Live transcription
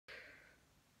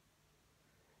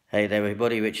Hey there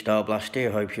everybody, Richard Arblaster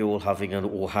here. Hope you're all having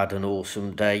had an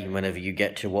awesome day whenever you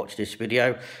get to watch this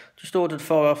video. Just ordered to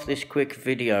fire off this quick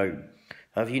video.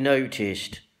 Have you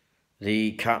noticed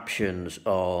the captions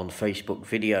on Facebook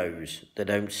videos? They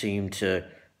don't seem to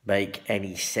make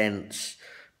any sense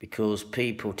because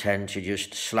people tend to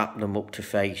just slap them up to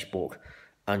Facebook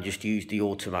and just use the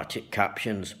automatic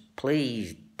captions.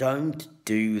 Please don't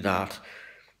do that.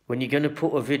 When you're going to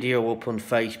put a video up on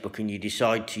Facebook and you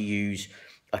decide to use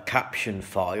a caption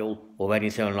file or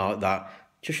anything like that,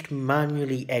 just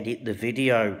manually edit the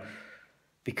video,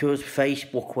 because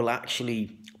Facebook will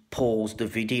actually pause the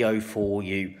video for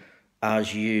you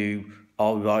as you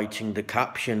are writing the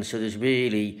caption. So there's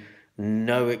really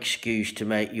no excuse to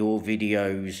make your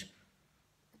videos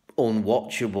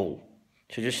unwatchable.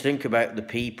 So just think about the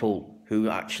people who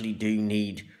actually do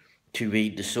need to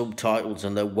read the subtitles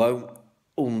and they won't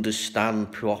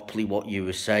understand properly what you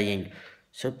were saying.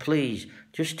 So please,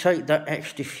 just take that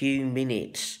extra few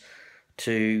minutes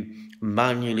to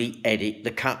manually edit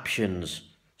the captions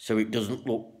so it doesn't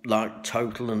look like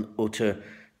total and utter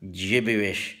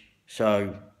gibberish.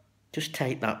 So just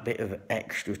take that bit of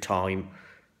extra time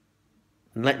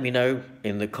and let me know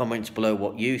in the comments below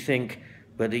what you think,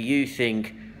 whether you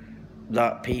think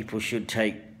that people should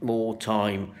take more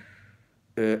time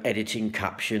editing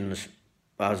captions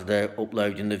as they're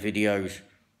uploading the videos.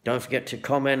 Don't forget to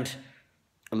comment,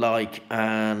 like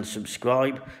and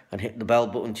subscribe, and hit the bell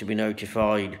button to be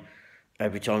notified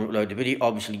every time I upload a video.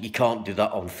 Obviously you can't do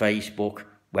that on Facebook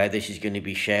where this is going to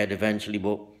be shared eventually,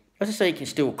 but as I say, you can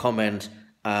still comment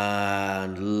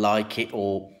and like it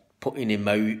or put an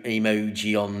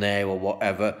emoji on there or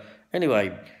whatever.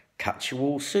 Anyway, catch you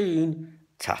all soon.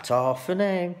 Ta-ta for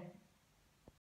now.